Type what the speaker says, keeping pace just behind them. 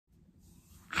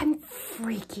I'm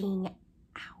freaking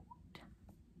out.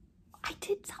 I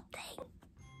did something.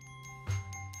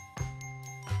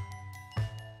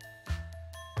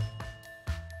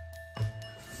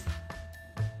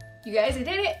 You guys, I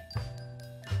did it.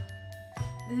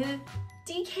 The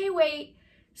DK Weight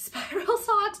spiral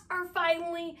socks are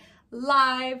finally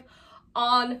live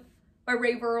on my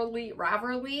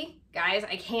Ravelry. Guys,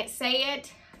 I can't say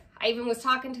it. I even was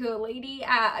talking to a lady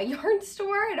at a yarn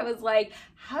store and I was like,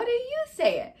 how do you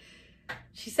say it?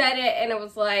 She said it and it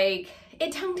was like,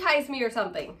 it tongue ties me or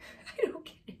something. I don't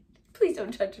get it. Please don't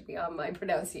judge me on my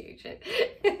pronunciation.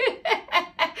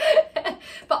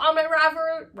 But on my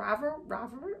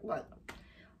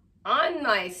on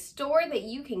my store that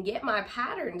you can get my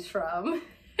patterns from,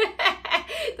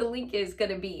 the link is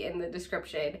gonna be in the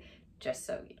description, just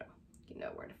so you know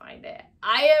where to find it.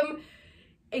 I am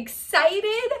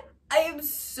excited. I am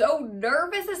so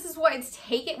nervous. This is why it's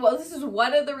taken, well, this is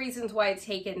one of the reasons why it's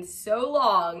taken so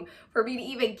long for me to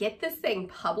even get this thing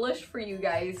published for you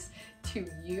guys to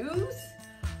use.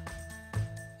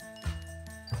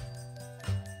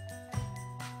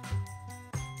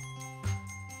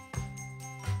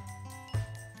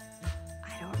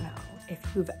 I don't know if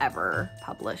you've ever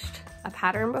published a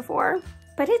pattern before,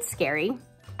 but it's scary.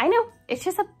 I know, it's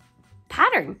just a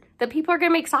pattern that people are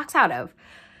gonna make socks out of.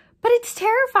 But it's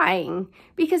terrifying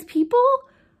because people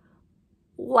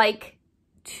like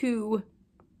to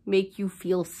make you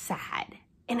feel sad.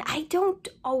 And I don't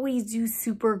always do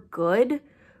super good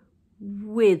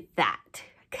with that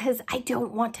because I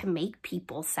don't want to make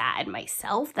people sad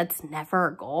myself. That's never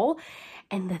a goal.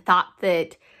 And the thought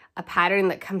that a pattern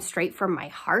that comes straight from my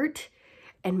heart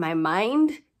and my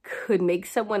mind could make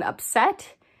someone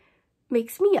upset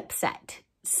makes me upset.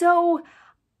 So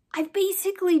I've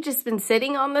basically just been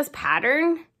sitting on this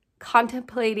pattern,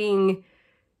 contemplating,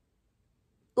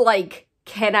 like,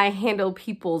 can I handle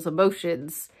people's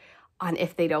emotions on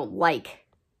if they don't like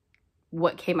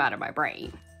what came out of my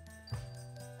brain?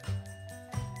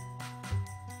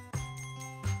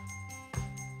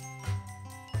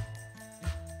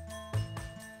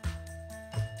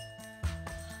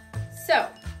 So,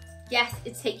 yes,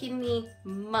 it's taken me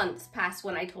months past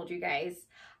when I told you guys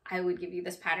I would give you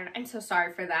this pattern. I'm so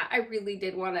sorry for that. I really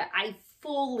did want to, I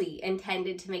fully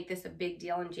intended to make this a big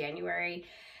deal in January.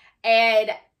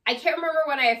 And I can't remember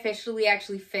when I officially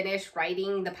actually finished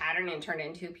writing the pattern and turned it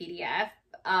into a PDF.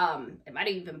 It might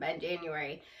have even been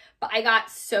January. But I got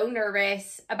so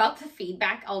nervous about the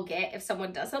feedback I'll get if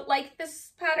someone doesn't like this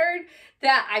pattern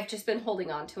that I've just been holding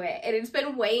on to it. And it's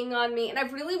been weighing on me. And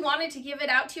I've really wanted to give it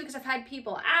out to you because I've had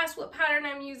people ask what pattern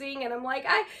I'm using. And I'm like,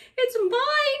 it's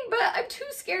mine, but I'm too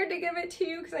scared to give it to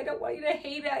you because I don't want you to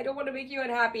hate it. I don't want to make you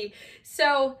unhappy.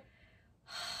 So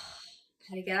I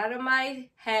had to get out of my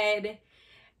head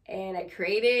and I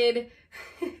created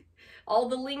all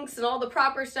the links and all the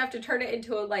proper stuff to turn it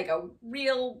into a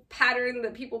real pattern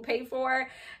that people pay for.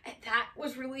 And that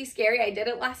was really scary. I did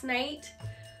it last night.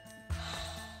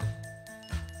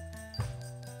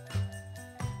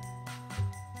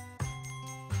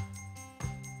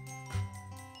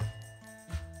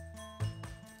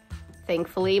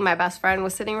 Thankfully, my best friend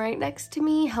was sitting right next to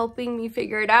me, helping me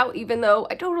figure it out, even though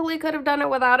I totally could have done it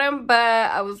without him.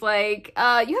 But I was like,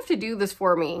 you have to do this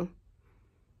for me.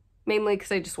 Mainly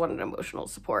because I just wanted emotional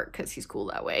support because he's cool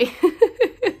that way.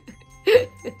 The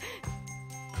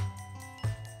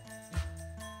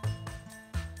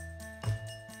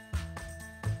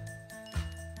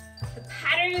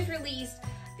pattern is released.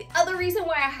 The other reason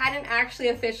why I hadn't actually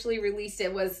officially released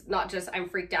it was not just I'm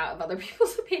freaked out of other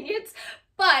people's opinions,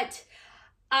 but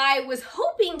I was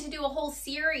hoping to do a whole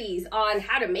series on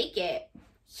how to make it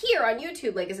here on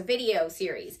YouTube, like as a video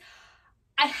series.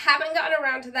 I haven't gotten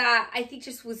around to that. I think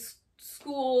just with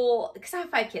school, because I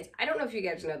have 5 kids. I don't know if you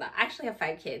guys know that. I actually have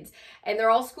 5 kids and they're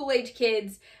all school-age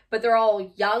kids, but they're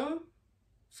all young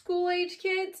school-age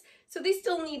kids. So they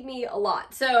still need me a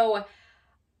lot. So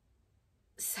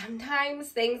sometimes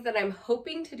things that I'm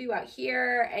hoping to do out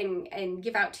here and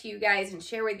give out to you guys and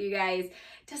share with you guys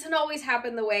doesn't always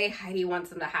happen the way Heidi wants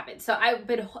them to happen. So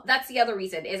that's the other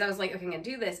reason is I was like, okay, I'm gonna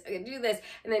do this. And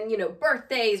then,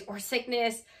 birthdays or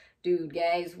sickness. Dude,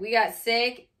 guys, we got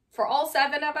sick. For all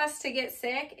 7 of us to get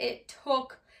sick, it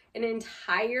took an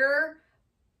entire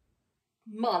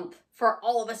month for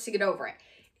all of us to get over it.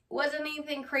 It wasn't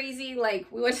anything crazy. Like,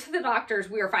 we went to the doctors,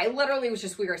 we were fine. Literally, it was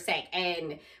just we were sick.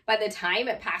 And by the time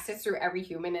it passes through every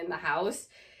human in the house,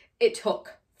 it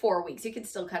took 4 weeks. You can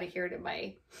still kind of hear it in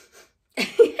my...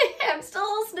 I'm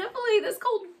still sniffly, this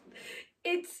cold.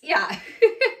 Yeah.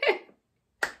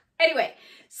 Anyway,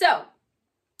 so...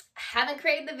 haven't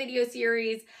created the video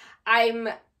series. I'm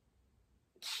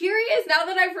curious now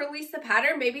that I've released the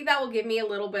pattern, maybe that will give me a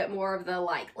little bit more of the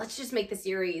like, let's just make the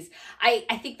series.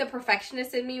 I think the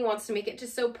perfectionist in me wants to make it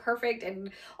just so perfect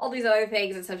and all these other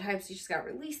things, and sometimes you just gotta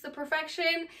release the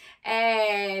perfection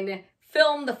and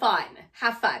film the fun,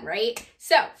 have fun, right?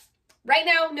 So right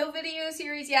now, no video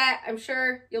series yet. I'm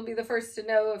sure you'll be the first to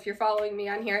know if you're following me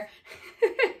on here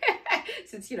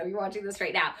since, you know, you're watching this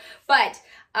right now. But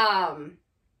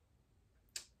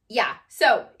yeah,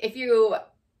 so if you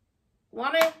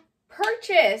want to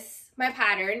purchase my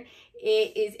pattern,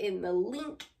 it is in the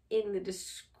link in the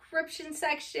description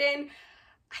section.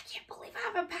 I can't believe I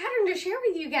have a pattern to share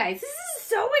with you guys. This is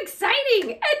so exciting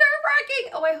and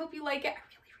nerve-wracking. Oh, I hope you like it.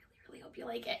 I really hope you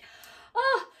like it.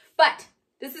 Oh, but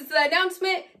this is the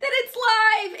announcement that it's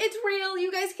live. It's real.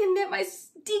 You guys can knit my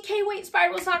DK weight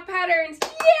spiral sock patterns.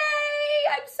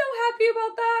 Yay! I'm so happy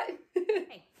about that.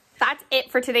 That's it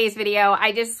for today's video.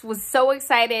 I just was so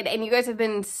excited, and you guys have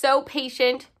been so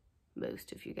patient.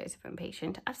 Most of you guys have been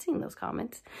patient. I've seen those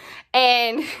comments.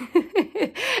 And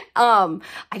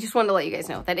I just wanted to let you guys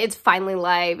know that it's finally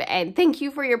live, and thank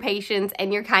you for your patience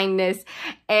and your kindness.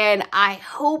 And I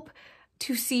hope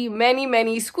to see many,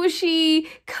 many squishy,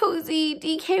 cozy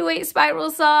DK weight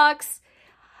spiral socks.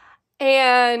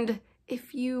 And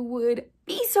if you would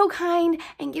be so kind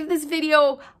and give this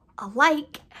video a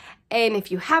like, and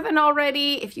if you haven't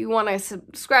already, if you want to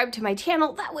subscribe to my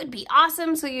channel, that would be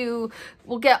awesome. So you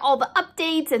will get all the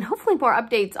updates and hopefully more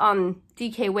updates on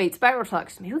DK weight spiral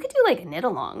socks. Maybe we could do like a knit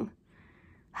along.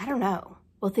 I don't know.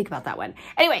 We'll think about that one.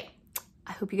 Anyway,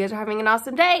 I hope you guys are having an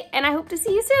awesome day, and I hope to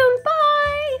see you soon. Bye.